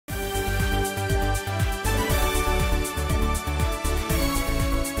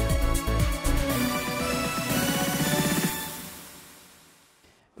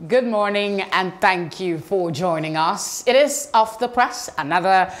Good morning and thank you for joining us. It is Off the Press,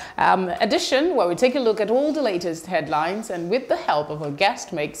 another edition where we take a look at all the latest headlines and with the help of a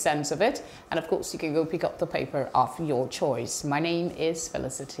guest make sense of it. And of course, you can go pick up the paper of your choice. My name is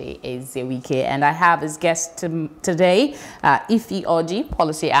Felicity Ezewuike and I have as guest today Ify Orji,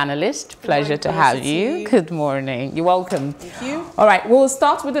 policy analyst. Pleasure to have you. Good morning. You're welcome. Thank you. All right, we'll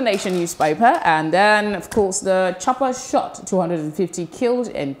start with the Nation newspaper and then, of course, the chopper shot 250 killed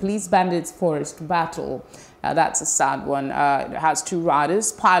in police bandits forest battle. That's a sad one. It has 2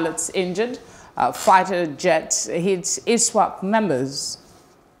 riders, pilots injured. Fighter jet hits ISWAP members.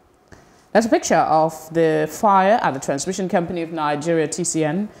 That's a picture of the fire at the transmission company of Nigeria,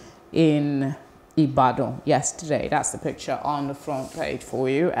 TCN, in Ibadan yesterday. That's the picture on the front page for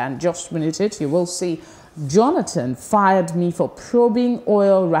you. And just beneath it, you will see Jonathan fired me for probing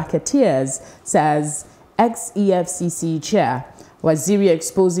oil racketeers, says ex-EFCC chair. Waziri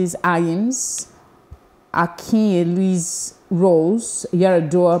exposes Ayim's Akinyelu's roles,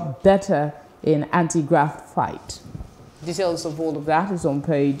 Yaradua better in anti-graft fight. Details of all of that is on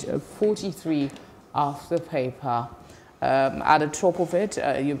page 43 of the paper. At the top of it,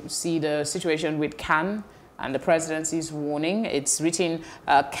 you see the situation with CAN and the presidency's warning. It's written,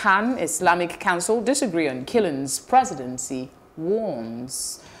 CAN, Islamic Council, disagree on killings, presidency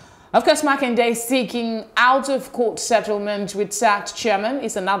warns. Of course, Makinde seeking out-of-court settlement with sacked chairman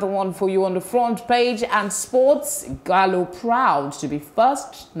is another one for you on the front page. And sports, Gallo proud to be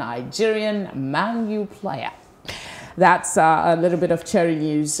first Nigerian Man U player. That's a little bit of cherry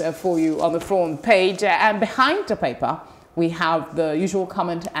news for you on the front page. And behind the paper, we have the usual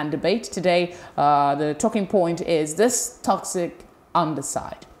comment and debate. Today, the talking point is this toxic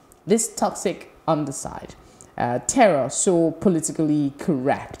underside. This toxic underside. Terror so politically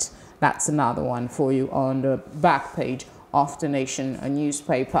correct. That's another one for you on the back page of the Nation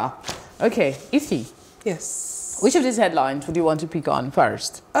newspaper. Okay, Ify. Yes. Which of these headlines would you want to pick on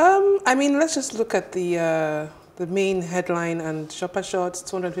first? I mean, let's just look at the main headline and chopper shots,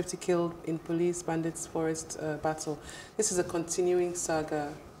 250 killed in police bandits forest battle. This is a continuing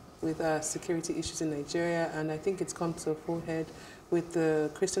saga with security issues in Nigeria, and I think it's come to a full head with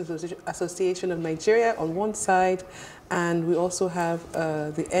the Christian Association of Nigeria on one side, and we also have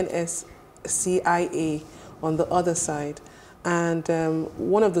the NSCIA on the other side. And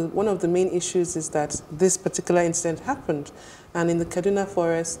one of the main issues is that this particular incident happened, and in the Kaduna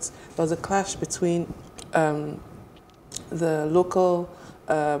forest there was a clash between the local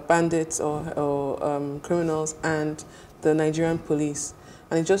bandits or criminals and the Nigerian police.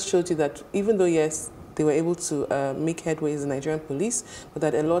 And it just showed you that even though, yes, they were able to make headway as the Nigerian police, but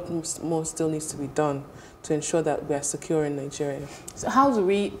that a lot more still needs to be done to ensure that we are secure in Nigeria. So how do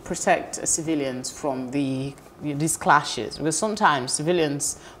we protect civilians from these clashes? Because sometimes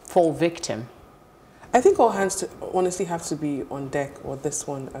civilians fall victim. I think all hands honestly have to be on deck with this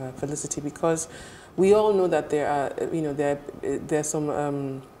one, Felicity, because we all know that there are, there are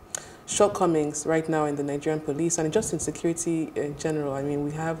some shortcomings right now in the Nigerian police and just in security in general. I mean,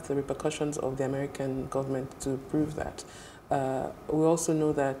 we have the repercussions of the American government to prove that. We also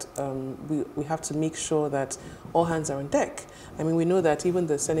know that we have to make sure that all hands are on deck. I mean, we know that even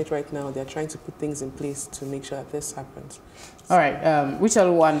the Senate right now, they're trying to put things in place to make sure that this happens. All right, which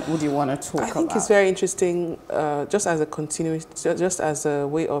other one would you want to talk about? I think it's very interesting, just as a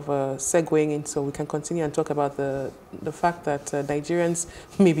way of segueing in, so we can continue and talk about the fact that Nigerians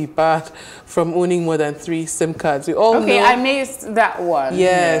may be barred from owning more than 3 SIM cards. We all know. I missed that one.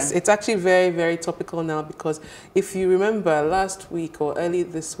 Yes, yeah. It's actually very, very topical now because if you remember last week or early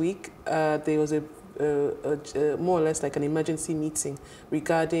this week, there was a more or less like an emergency meeting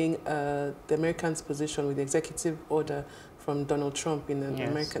regarding the Americans' position with the executive order from Donald Trump in the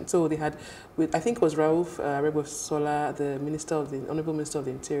American. So they had, I think it was Rauf Arebosola, the Honorable Minister of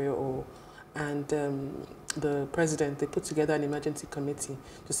the Interior, and the President. They put together an emergency committee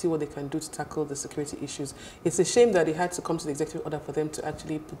to see what they can do to tackle the security issues. It's a shame that it had to come to the executive order for them to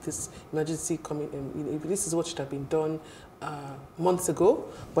actually put this emergency committee. This is what should have been done months ago,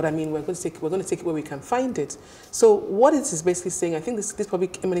 but I mean, we're going to take it where we can find it. So what it is basically saying, I think this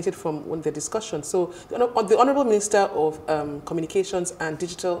probably emanated from one of the discussions. So the Honorable Minister of Communications and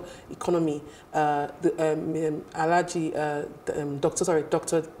Digital Economy, Dr.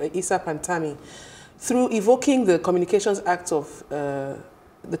 Isa Pantami, through evoking the Communications Act of under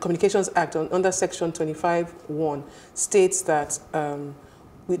Section 25(1), states that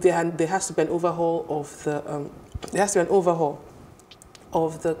there has to be an overhaul of the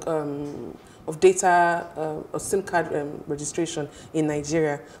of data of SIM card registration in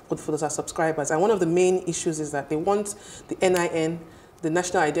Nigeria for those subscribers. And one of the main issues is that they want the NIN the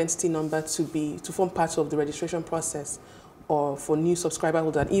national identity number to form part of the registration process, or for new subscriber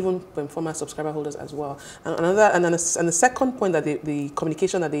holders, and even former subscriber holders as well. And the second point that the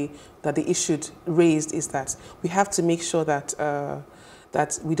communication that they issued raised is that we have to make sure that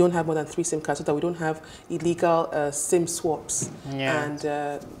that we don't have more than 3 SIM cards, so that we don't have illegal SIM swaps. Yeah. And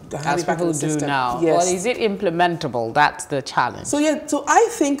as people do now. Yes. Well, is it implementable? That's the challenge. So yeah, so I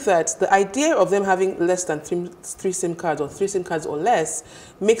think that the idea of them having less than 3 SIM cards, or 3 SIM cards or less,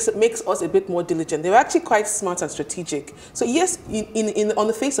 makes us a bit more diligent. They're actually quite smart and strategic. So yes, on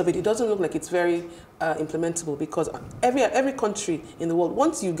the face of it, it doesn't look like it's very implementable, because every country in the world,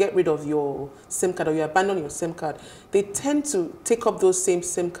 once you get rid of your SIM card or you abandon your SIM card, they tend to take up those same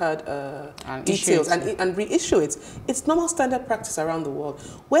SIM card details and reissue it. It's normal standard practice around the world.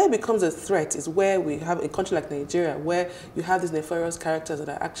 Where it becomes a threat is where we have a country like Nigeria, where you have these nefarious characters that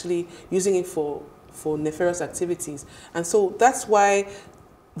are actually using it for nefarious activities. And so that's why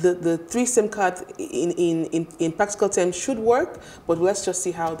the 3 SIM cards in practical terms should work, but let's just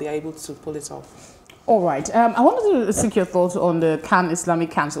see how they are able to pull it off. All right. I wanted to seek your thoughts on the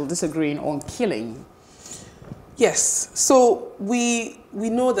Islamic Council disagreeing on killing. Yes. So we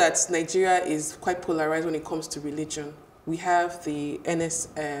know that Nigeria is quite polarized when it comes to religion. We have the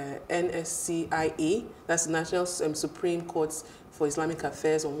NSCIA, that's the National Supreme Court for Islamic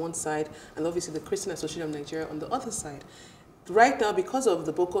Affairs on one side, and obviously the Christian Association of Nigeria on the other side. Right now, because of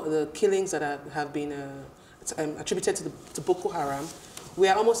the killings that have been attributed to Boko Haram, we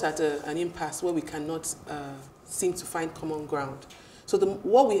are almost at an impasse where we cannot seem to find common ground. So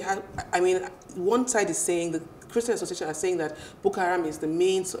what we have, I mean, one side is saying, the Christian Association are saying that Boko Haram is the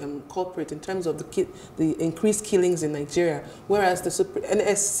main culprit in terms of the increased killings in Nigeria, whereas the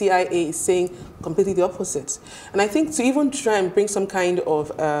NSCIA is saying completely the opposite. And I think to even try and bring some kind of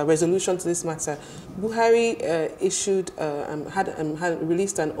resolution to this matter, Buhari had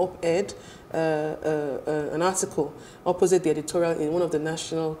released an op-ed, an article opposite the editorial in one of the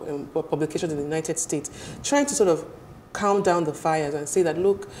national publications in the United States, trying to sort of calm down the fires and say that,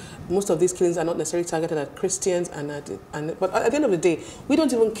 look, most of these killings are not necessarily targeted at Christians, but at the end of the day, we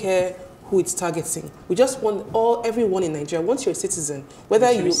don't even care who it's targeting. We just want everyone in Nigeria. Once you're a citizen,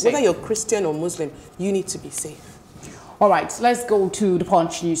 whether you're Christian or Muslim, you need to be safe. All right, let's go to the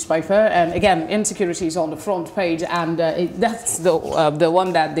Punch newspaper. And again, insecurity is on the front page, and that's the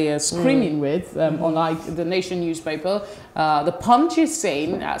one that they are screaming with, unlike the Nation newspaper. The Punch is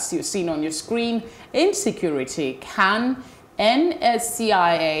saying, as you've seen on your screen, insecurity, can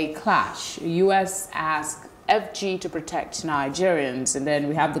NSCIA clash? US asks FG to protect Nigerians. And then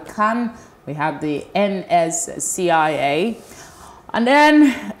we have the CAN, we have the NSCIA, and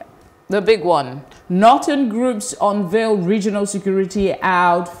then the big one. Northern groups unveil regional security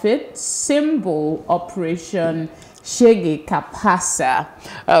outfit, symbol Operation Shege Kapasa.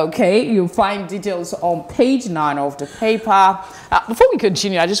 Okay, you'll find details on page 9 of the paper. Before we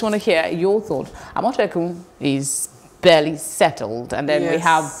continue, I just want to hear your thought. Amotekun is barely settled, and then we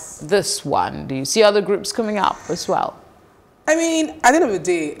have this one. Do you see other groups coming up as well? I mean, at the end of the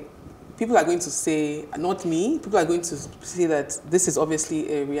day, people are going to say, not me, people are going to say that this is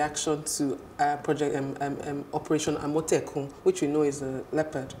obviously a reaction to Operation Amotekun, which we know is a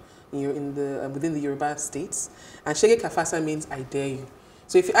leopard within the Yoruba states. And Shege Kafasa means I dare you.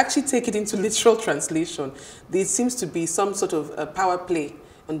 So if you actually take it into literal translation, there seems to be some sort of power play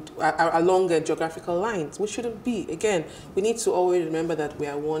along geographical lines, which shouldn't be. Again, we need to always remember that we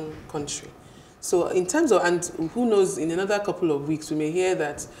are one country. So in terms of, and who knows, in another couple of weeks, we may hear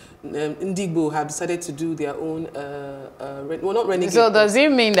that Ndigbo have decided to do their own, well, not renegade. So does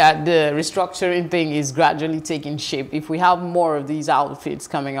it mean that the restructuring thing is gradually taking shape if we have more of these outfits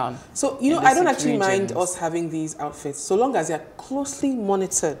coming on? So, you know, I don't actually mind us having these outfits, so long as they're closely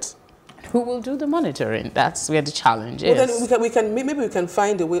monitored. Who will do the monitoring? That's where the challenge is. Well, then maybe we can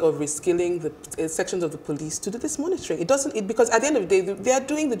find a way of reskilling the sections of the police to do this monitoring. Because at the end of the day, they are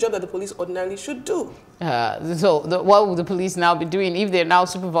doing the job that the police ordinarily should do. What will the police now be doing if they're now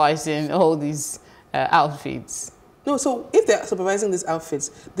supervising all these outfits? No, so if they're supervising these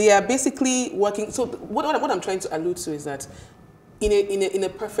outfits, they are basically working. So what I'm trying to allude to is that in a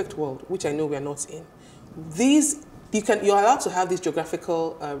perfect world, which I know we are not in, you're allowed to have these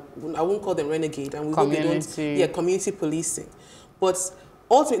geographical, I won't call them renegade, and we hope they don't, community policing. But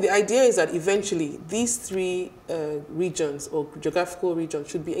ultimately, the idea is that eventually these 3 regions or geographical regions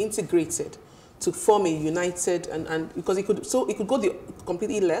should be integrated to form a united, and because it could go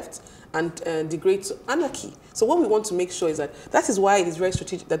completely left and degrade to anarchy. So what we want to make sure is that is why it is very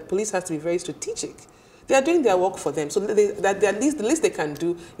strategic, that police has to be very strategic. They are doing their work for them, so the least they can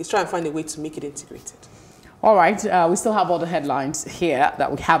do is try and find a way to make it integrated. All right, we still have other headlines here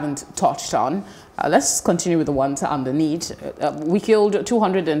that we haven't touched on. Let's continue with the ones underneath. We killed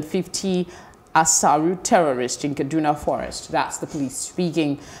 250 Asaru terrorists in Kaduna Forest. That's the police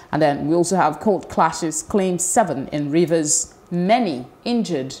speaking. And then we also have court clashes, claim 7 in Rivers, many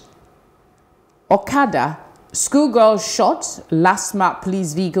injured. Okada, schoolgirl shot, LASMA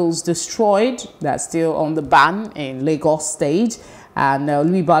police vehicles destroyed. That's still on the ban in Lagos State. And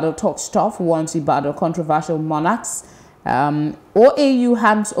Louis Bado talks tough, warns Ibadan controversial monarchs. OAU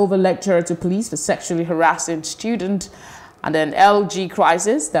hands over lecturer to police for sexually harassing student. And then LG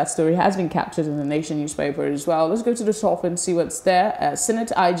crisis, that story has been captured in the Nation newspaper as well. Let's go to the top and see what's there.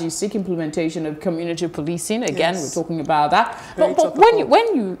 Senate IG seek implementation of community policing. Again, yes. We're talking about that. But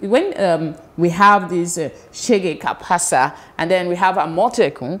when we have this Shege Kapasa, and then we have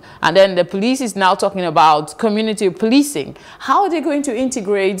Amotekun, and then the police is now talking about community policing. How are they going to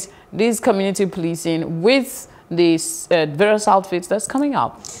integrate this community policing with these various outfits that's coming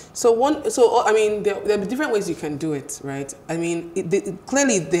up? I mean, there are different ways you can do it, right? I mean,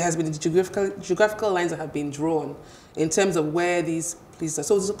 clearly there has been geographical lines that have been drawn in terms of where these police are.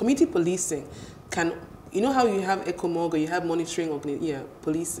 So community policing can, you know how you have ECOMOG or you have monitoring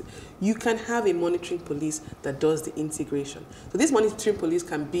police, you can have a monitoring police that does the integration. So this monitoring police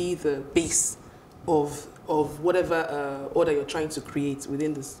can be the base of whatever order you're trying to create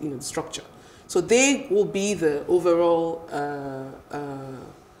within this, the structure. So they will be the overall,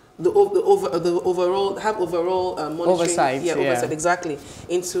 overall monitoring, oversight. Oversight exactly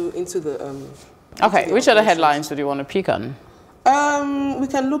into the. Okay, which other headlines would you want to pick on? We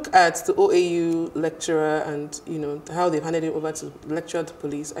can look at the OAU lecturer and how they've handed it over to lecturer to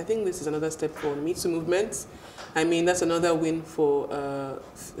police. I think this is another step for the Me Too movement. I mean, that's another win for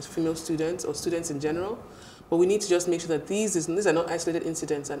female students or students in general. But we need to just make sure that these are not isolated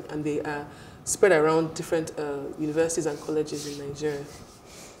incidents and they are spread around different universities and colleges in Nigeria.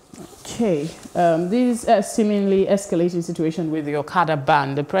 Okay. This seemingly escalating situation with the Okada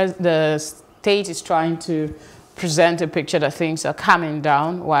ban, the state is trying to present a picture that things are calming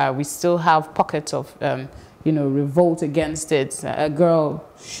down while we still have pockets of revolt against it. A girl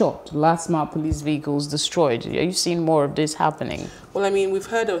shot, LASMA police vehicles destroyed. Are you seeing more of this happening? Well, I mean, we've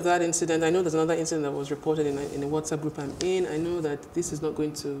heard of that incident. I know there's another incident that was reported in a WhatsApp group I'm in. I know that this is not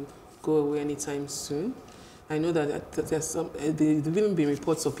going to go away anytime soon. I know that there's there've even been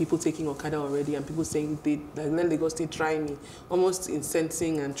reports of people taking Okada already and people saying let Lagos State try me, almost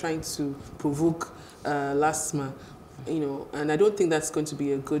incensing and trying to provoke LASMA. And I don't think that's going to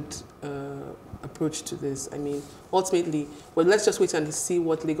be a good approach to this. I mean, ultimately, well, let's just wait and see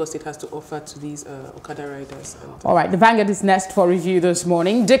what Lagos State has to offer to these Okada riders. All right, the Vanguard is next for review this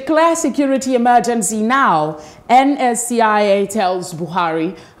morning. Declare security emergency now. NSCIA tells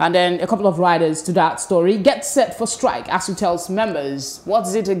Buhari, and then a couple of riders to that story. Get set for strike, ASU tells members.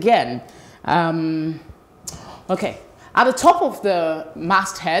 What's it again? Okay, at the top of the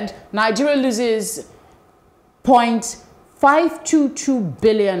masthead, Nigeria loses 0.522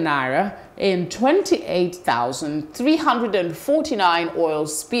 billion naira in 28,349 oil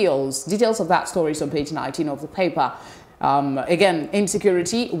spills. Details of that story is on page 19 of the paper. Again,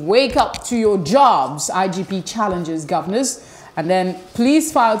 insecurity, wake up to your jobs. IGP challenges governors. And then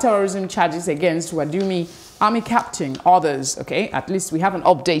police file terrorism charges against Wadumi, army captain, others. Okay, at least we have an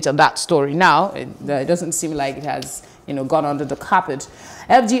update on that story now. It doesn't seem like it has gone under the carpet.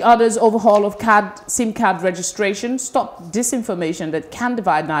 FG orders overhaul of SIM card registration. Stop disinformation that can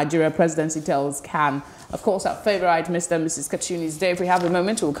divide Nigeria, presidency tells CAN. Of course, our favorite, Mr. and Mrs. Kachuni's day. If we have a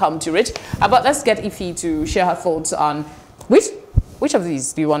moment, we'll come to it. But let's get Ify to share her thoughts on which of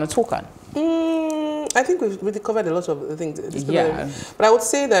these do you want to talk on? I think we've really covered a lot of the things. Yeah. But I would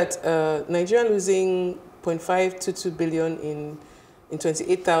say that Nigeria losing 0.522 billion in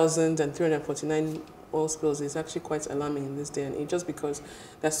 28,349 oil spills is actually quite alarming in this day and age, just because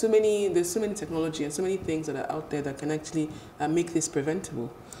there's so many technology and so many things that are out there that can actually make this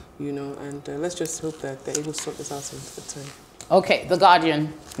preventable, and let's just hope that they're able to sort this out in good time. Okay, The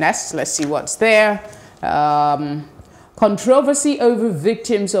Guardian next. Let's see what's there. Controversy over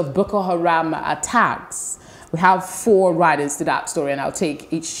victims of Boko Haram attacks. We have 4 riders to that story, and I'll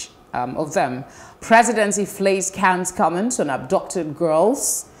take each of them. Presidency flays CAN's comments on abducted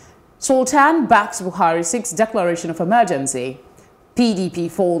girls. Sultan backs Buhari, seeks declaration of emergency. PDP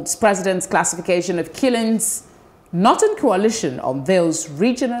folds president's classification of killings. Northern Coalition unveils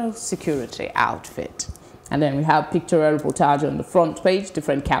regional security outfit. And then we have pictorial reportage on the front page,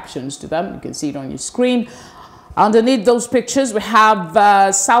 different captions to them. You can see it on your screen. Underneath those pictures, we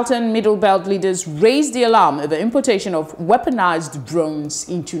have Southern Middle Belt leaders raise the alarm over importation of weaponized drones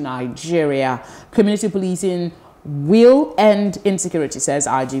into Nigeria. Community policing will end insecurity, says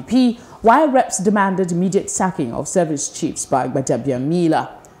IGP, while reps demanded immediate sacking of service chiefs by Gbajabiamila.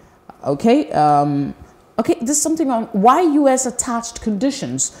 Okay, okay, there's something on why U.S. attached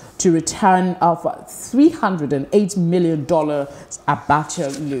conditions to return of $308 million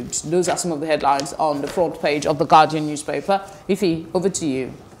Abacha loot. Those are some of the headlines on the front page of the Guardian newspaper. Ify, over to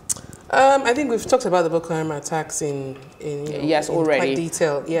you. I think we've talked about the Boko Haram attacks in yes, in already quite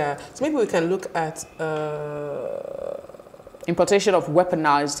detail. Yeah, so maybe we can look at importation of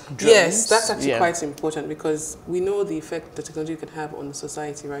weaponized drones. Yes, that's actually quite important because we know the effect the technology can have on the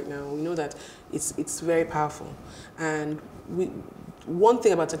society right now. We know that it's very powerful, and one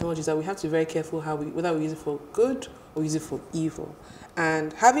thing about technology is that we have to be very careful whether we use it for good or use it for evil.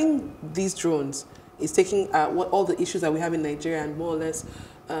 And having these drones is taking all the issues that we have in Nigeria and more or less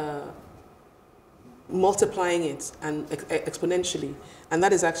multiplying it and exponentially, and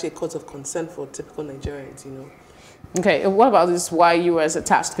that is actually a cause of concern for typical Nigerians, you know. Okay, what about this? Why U.S.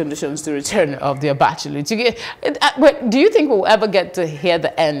 attached conditions to return of the Abacha loot? Do you think we'll ever get to hear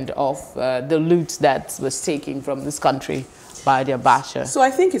the end of the loot that was taken from this country by the Abacha? So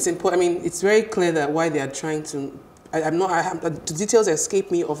I think it's important. I mean, it's very clear that why they are trying to. The details escape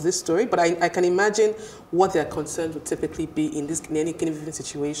me of this story, but I can imagine what their concerns would typically be in any given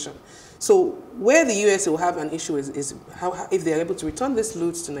situation. So where the U.S. will have an issue is how if they are able to return this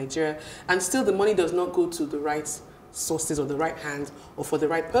loot to Nigeria and still the money does not go to the right sources or the right hands or for the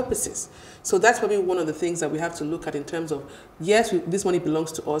right purposes. So that's probably one of the things that we have to look at in terms of, yes, this money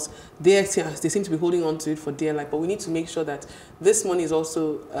belongs to us. They seem to be holding on to it for dear life, but we need to make sure that this money is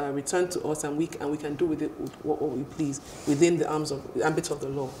also returned to us and we can do with it what we please within the ambit of the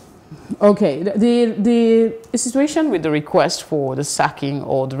law. Okay, the situation with the request for the sacking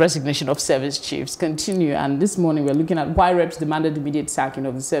or the resignation of service chiefs continue, and this morning we're looking at why reps demanded immediate sacking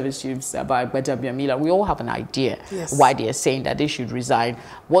of the service chiefs by Gbajabiamila. We all have an idea why they are saying that they should resign.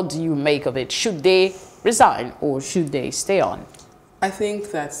 What do you make of it? Should they resign or should they stay on? I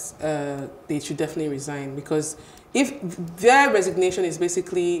think that they should definitely resign, because if their resignation is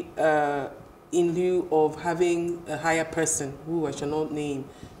basically in lieu of having a higher person who I shall not name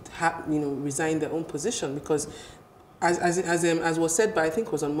resign their own position, because as was said by, I think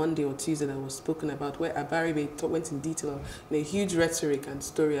it was on Monday or Tuesday that was spoken about, where Abaribe went in detail in a huge rhetoric and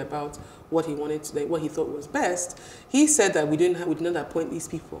story about what he wanted to, what he thought was best. He said that we did not appoint these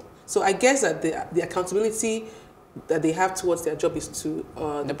people. So I guess that the accountability that they have towards their job is to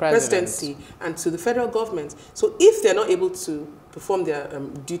the presidency and to the federal government. So if they're not able to perform their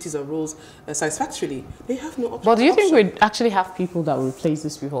duties and roles satisfactorily, they have no option. But do you think we actually have people that will replace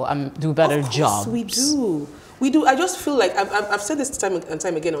these people and do better jobs? We do. We do. I just feel like, I've said this time and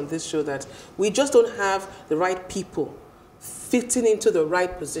time again on this show, that we just don't have the right people fitting into the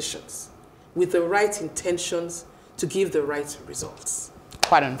right positions with the right intentions to give the right results.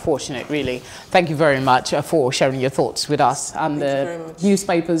 Quite unfortunate, really. Thank you very much for sharing your thoughts with us and the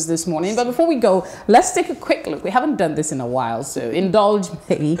newspapers this morning. But before we go, let's take a quick look. We haven't done this in a while, so indulge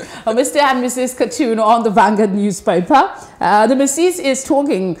me. Mr. and Mrs. Cartoon on the Vanguard newspaper. The Mrs. is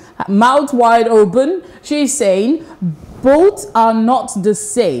talking mouth wide open. She's saying both are not the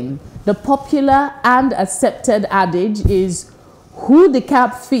same. The popular and accepted adage is, who the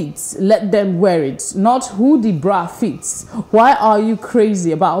cap fits, let them wear it, not who the bra fits. Why are you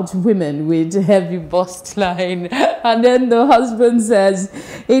crazy about women with heavy bust line? And then the husband says,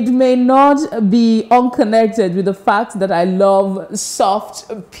 it may not be unconnected with the fact that I love soft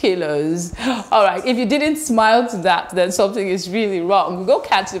pillows. All right, if you didn't smile to that, then something is really wrong. Go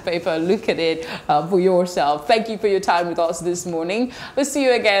catch the paper, look at it for yourself. Thank you for your time with us this morning. We'll see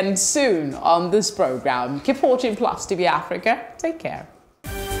you again soon on this program. Keep watching Plus TV Africa. Take care.